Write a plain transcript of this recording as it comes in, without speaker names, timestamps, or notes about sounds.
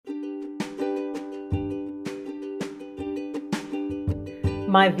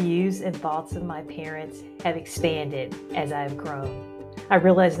My views and thoughts of my parents have expanded as I have grown. I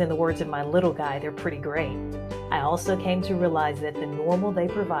realized, in the words of my little guy, they're pretty great. I also came to realize that the normal they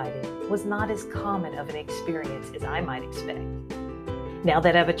provided was not as common of an experience as I might expect. Now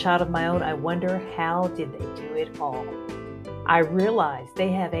that I have a child of my own, I wonder, how did they do it all? I realize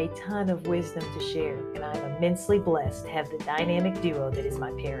they have a ton of wisdom to share, and I'm immensely blessed to have the dynamic duo that is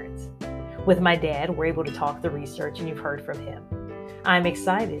my parents. With my dad, we're able to talk the research, and you've heard from him. I'm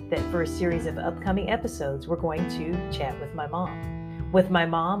excited that for a series of upcoming episodes, we're going to chat with my mom. With my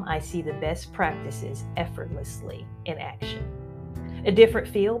mom, I see the best practices effortlessly in action. A different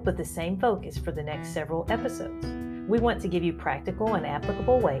feel, but the same focus for the next several episodes. We want to give you practical and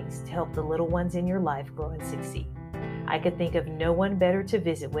applicable ways to help the little ones in your life grow and succeed. I could think of no one better to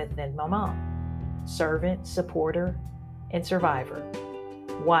visit with than my mom. Servant, supporter, and survivor.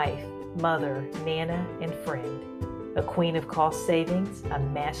 Wife, mother, nana, and friend. A queen of cost savings, a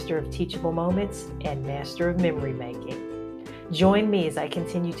master of teachable moments, and master of memory making. Join me as I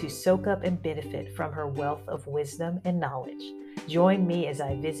continue to soak up and benefit from her wealth of wisdom and knowledge. Join me as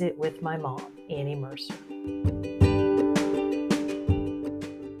I visit with my mom, Annie Mercer.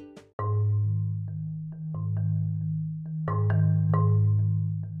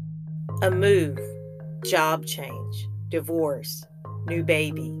 A move, job change, divorce, new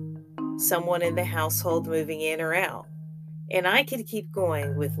baby, someone in the household moving in or out. And I could keep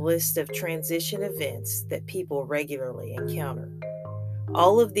going with lists of transition events that people regularly encounter.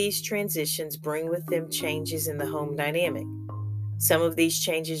 All of these transitions bring with them changes in the home dynamic. Some of these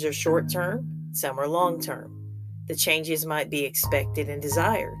changes are short-term, some are long-term. The changes might be expected and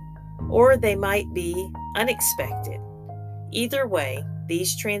desired, or they might be unexpected. Either way,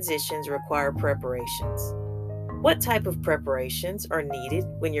 these transitions require preparations. What type of preparations are needed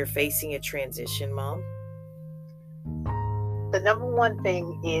when you're facing a transition, Mom? The number one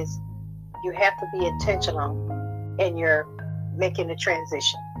thing is you have to be intentional in your making the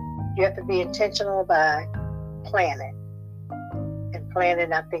transition. You have to be intentional by planning. And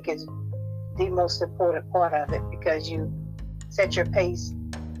planning, I think, is the most important part of it, because you set your pace.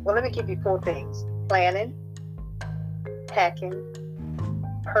 Well, let me give you 4 things: planning, packing,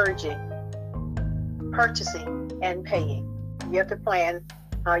 purging, purchasing, and paying. You have to plan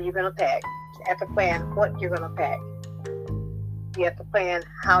how you're going to pack. You have to plan what you're going to pack. You have to plan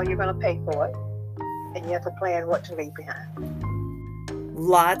how you're going to pay for it. And you have to plan what to leave behind.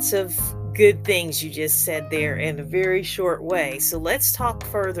 Lots of good things you just said there in a very short way. So let's talk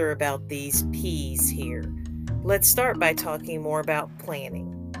further about these P's here. Let's start by talking more about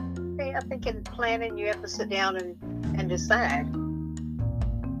planning. Okay, I think in planning, you have to sit down and decide,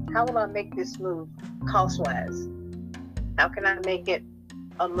 how will I make this move cost-wise? How can I make it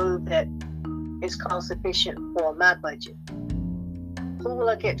a move that is cost-efficient for my budget? Who will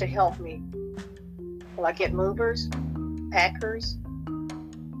I get to help me? Will I get movers, packers,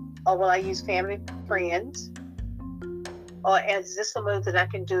 or will I use family, friends? Or is this a move that I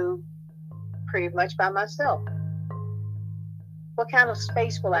can do pretty much by myself? What kind of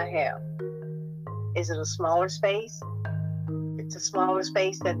space will I have? Is it a smaller space? If it's a smaller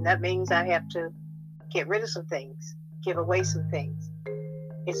space, then that means I have to get rid of some things, give away some things.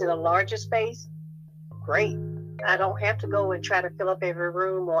 Is it a larger space? Great. I don't have to go and try to fill up every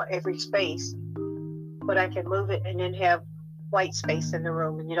room or every space, but I can move it and then have white space in the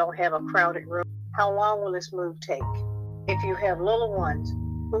room, and you don't have a crowded room. How long will this move take? If you have little ones,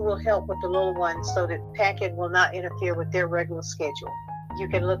 who will help with the little ones so that packing will not interfere with their regular schedule? You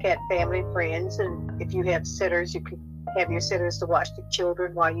can look at family, friends, and if you have sitters, you can have your sitters to watch the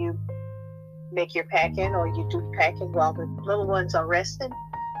children while you make your packing, or you do packing while the little ones are resting.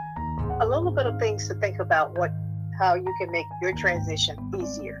 A little bit of things to think about how you can make your transition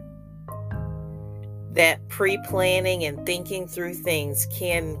easier. That pre-planning and thinking through things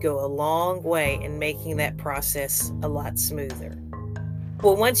can go a long way in making that process a lot smoother.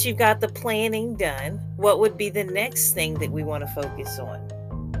 Well, once you've got the planning done, what would be the next thing that we want to focus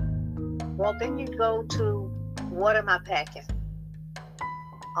on? Well, then you go to, what am I packing?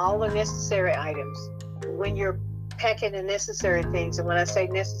 All the necessary items. When you're packing the necessary things, and when I say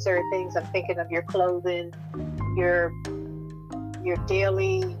necessary things, I'm thinking of your clothing, your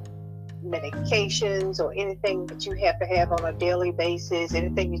daily medications, or anything that you have to have on a daily basis,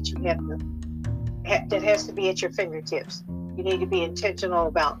 anything that you that has to be at your fingertips. You need to be intentional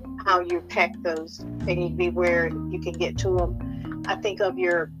about how you pack those. They need to be where you can get to them. I think of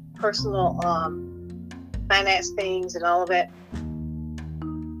your personal finance things and all of that.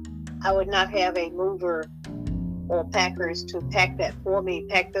 I would not have a mover or packers to pack that for me.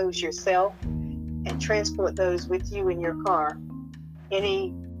 Pack those yourself and transport those with you in your car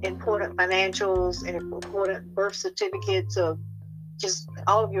any important financials, any important birth certificates, or just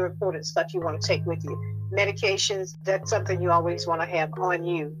all of your important stuff you want to take with you. Medications, that's something you always want to have on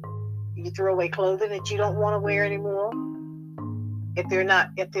you. You throw away clothing that you don't want to wear anymore. If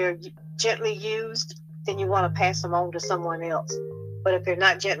they're gently used, then you want to pass them on to someone else. But if they're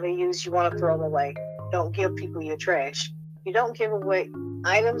not gently used, you want to throw them away. Don't give people your trash. You don't give away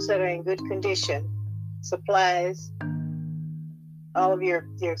items that are in good condition, supplies, all of your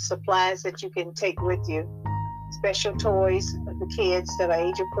supplies that you can take with you, special toys for the kids that are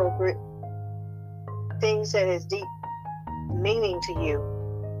age appropriate, things that has deep meaning to you.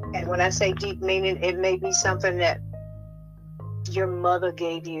 And when I say deep meaning, it may be something that your mother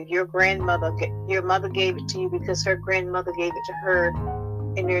gave you, your mother gave it to you because her grandmother gave it to her,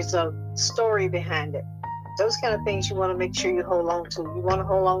 and there's a story behind it. Those kind of things you want to make sure you hold on to. You want to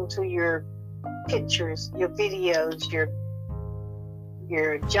hold on to your pictures, your videos,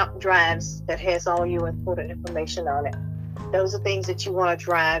 your jump drives that has all your important information on it. Those are things that you want to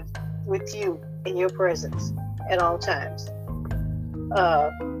drive with you in your presence at all times.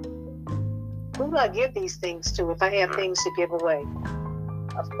 Who do I give these things to if I have things to give away?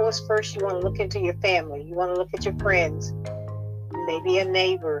 Of course, first you want to look into your family. You want to look at your friends, maybe a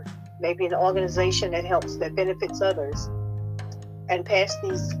neighbor, maybe an organization that benefits others, and pass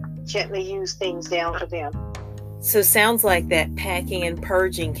these gently used things down to them. So sounds like that packing and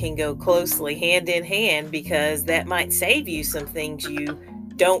purging can go closely hand in hand, because that might save you some things you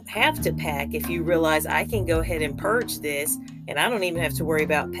don't have to pack if you realize I can go ahead and purge this, and I don't even have to worry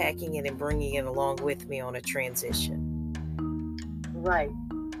about packing it and bringing it along with me on a transition. Right.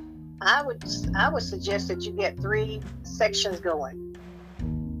 I would suggest that you get 3 sections going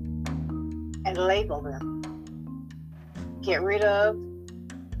and label them. Get rid of,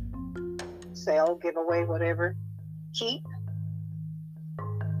 sell, give away, whatever. Keep,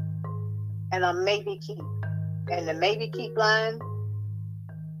 and a maybe keep. And the maybe keep line,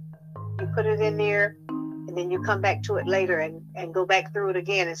 you put it in there, and then you come back to it later and go back through it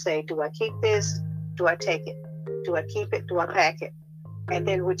again and say, do I keep this? Do I take it? Do I keep it? Do I pack it? And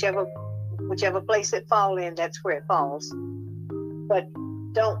then whichever place it falls in, that's where it falls. But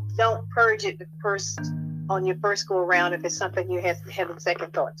don't purge it on your first go around if it's something you have having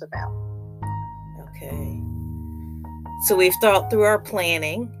second thoughts about. Okay. So we've thought through our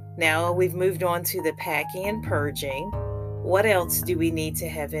planning. Now we've moved on to the packing and purging. What else do we need to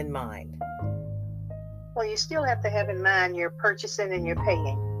have in mind? Well, you still have to have in mind your purchasing and your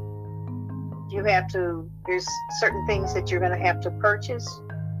paying. There's certain things that you're going to have to purchase.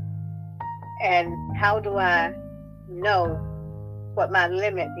 And how do I know what my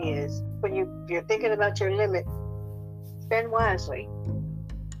limit is? When you're thinking about your limit, spend wisely.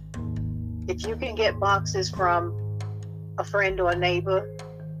 If you can get boxes from a friend or a neighbor,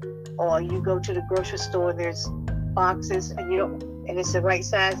 or you go to the grocery store and there's boxes and it's the right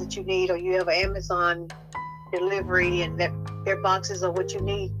size that you need, or you have an Amazon delivery and that their boxes are what you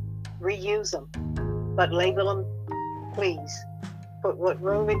need, reuse them, but label them, please. Put what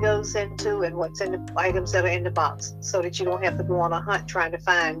room it goes into and what's in the items that are in the box, so that you don't have to go on a hunt trying to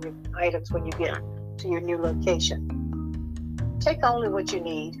find your items when you get to your new location. Take only what you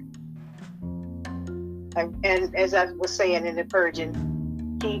need. And as I was saying in the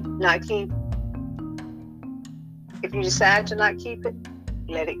purging, keep, not keep. If you decide to not keep it,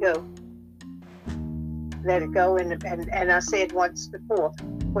 let it go. Let it go. And I said once before,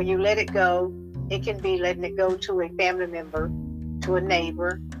 when you let it go, it can be letting it go to a family member, to a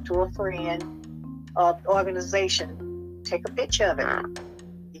neighbor, to a friend, organization. Take a picture of it.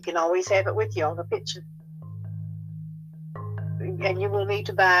 You can always have it with you on a picture. And you will need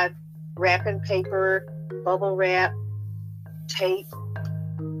to buy wrapping paper, bubble wrap, tape,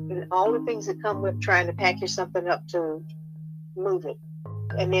 and all the things that come with trying to package something up to move it.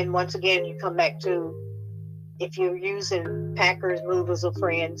 And then once again, you come back to, if you're using packers, movers, or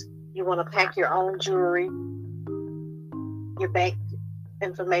friends, you want to pack your own jewelry, your bank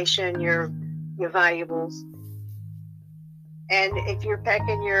information, your valuables. And if you're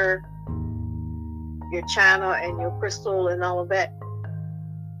packing your china and your crystal and all of that,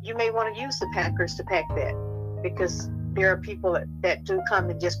 you may want to use the packers to pack that, because there are people that do come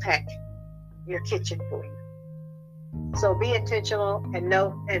and just pack your kitchen for you. So be intentional and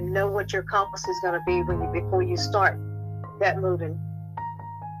know what your cost is going to be before you start that moving.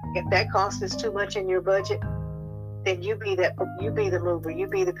 If that cost is too much in your budget, then you be the mover, you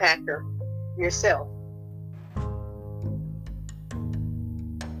be the packer yourself.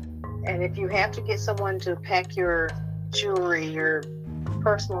 And if you have to get someone to pack your jewelry, your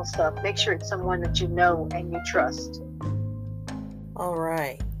personal stuff, make sure it's someone that you know and you trust. All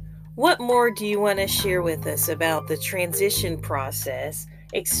right. What more do you want to share with us about the transition process,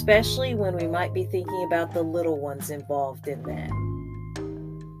 especially when we might be thinking about the little ones involved in that?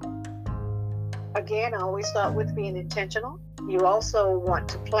 Again, I always start with being intentional. You also want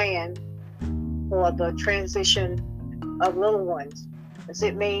to plan for the transition of little ones. Does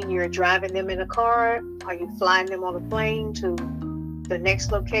it mean you're driving them in a car? Are you flying them on a plane to the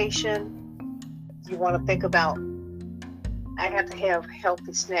next location? You want to think about, I have to have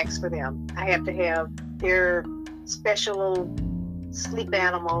healthy snacks for them. I have to have their special little sleep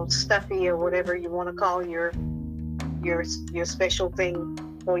animal, stuffy, or whatever you want to call your special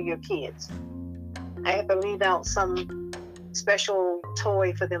thing for your kids. I have to leave out some special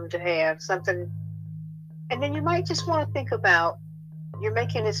toy for them to have, something. And then you might just want to think about, you're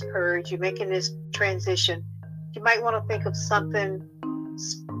making this purge, you're making this transition. You might want to think of something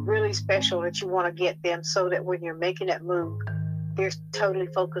really special that you want to get them, so that when you're making that move, they're totally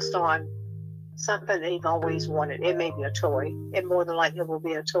focused on something they've always wanted. It may be a toy. It more than likely will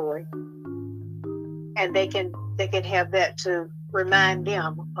be a toy. And they can have that to remind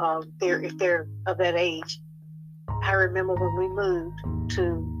them of if they're of that age. I remember when we moved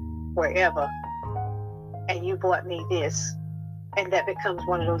to wherever, and you bought me this, and that becomes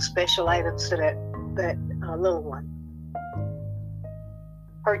one of those special items to that little one.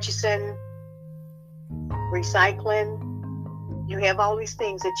 Purchasing, recycling, you have all these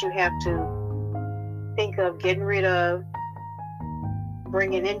things that you have to think of getting rid of,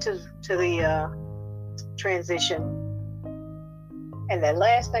 bringing into the transition. And the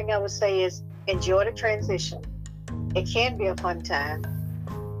last thing I would say is enjoy the transition. It can be a fun time,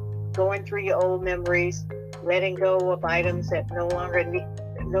 going through your old memories, letting go of items that no longer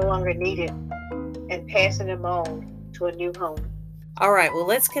needed, and passing them on to a new home. All right, well,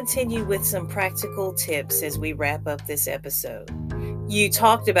 let's continue with some practical tips as we wrap up this episode. You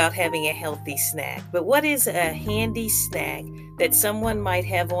talked about having a healthy snack, but what is a handy snack that someone might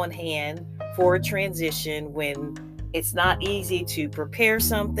have on hand for a transition when it's not easy to prepare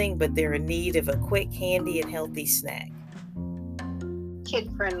something, but they're in need of a quick, handy, and healthy snack?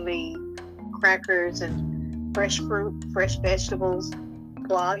 Kid-friendly crackers and fresh fruit, fresh vegetables.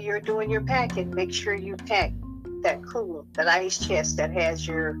 While you're doing your packing, make sure you pack that cooler, that ice chest that has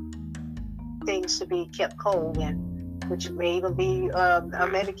your things to be kept cold in, which may even be a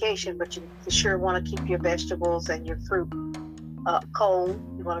medication, but you for sure want to keep your vegetables and your fruit cold.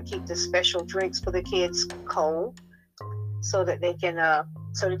 You want to keep the special drinks for the kids cold, so that they can,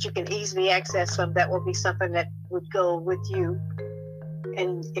 so that you can easily access them. That will be something that would go with you.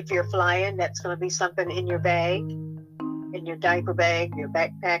 And if you're flying, that's going to be something in your bag, in your diaper bag, your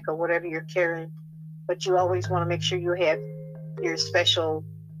backpack, or whatever you're carrying. But you always want to make sure you have your special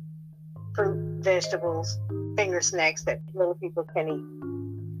fruit, vegetables, finger snacks that little people can eat.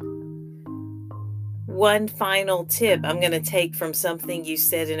 One final tip I'm going to take from something you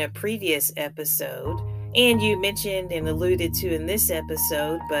said in a previous episode, and you mentioned and alluded to in this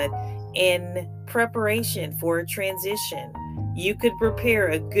episode, but in preparation for a transition, you could prepare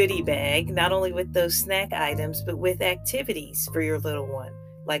a goodie bag, not only with those snack items, but with activities for your little one,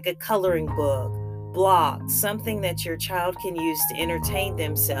 like a coloring book, blocks, something that your child can use to entertain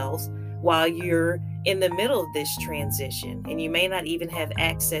themselves while you're in the middle of this transition, and you may not even have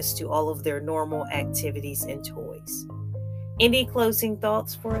access to all of their normal activities and toys. Any closing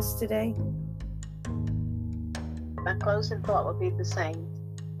thoughts for us today? My closing thought would be the same.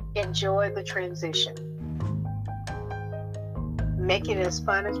 Enjoy the transition. Make it as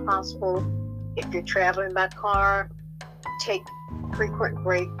fun as possible. If you're traveling by car, take frequent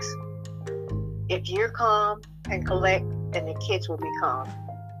breaks. If you're calm and collect, then the kids will be calm.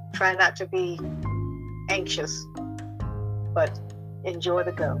 Try not to be anxious, but enjoy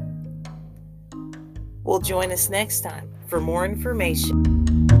the go. Well, join us next time for more information.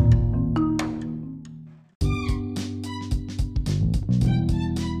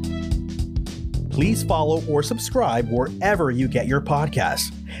 Please follow or subscribe wherever you get your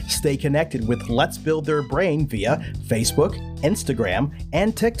podcasts. Stay connected with Let's Build Their Brain via Facebook, Instagram,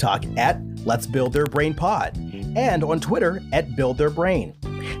 and TikTok at Let's Build Their Brain Pod, and on Twitter at Build Their Brain.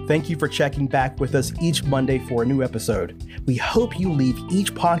 Thank you for checking back with us each Monday for a new episode. We hope you leave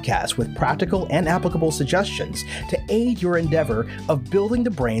each podcast with practical and applicable suggestions to aid your endeavor of building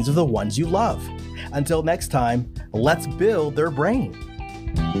the brains of the ones you love. Until next time, let's build their brain.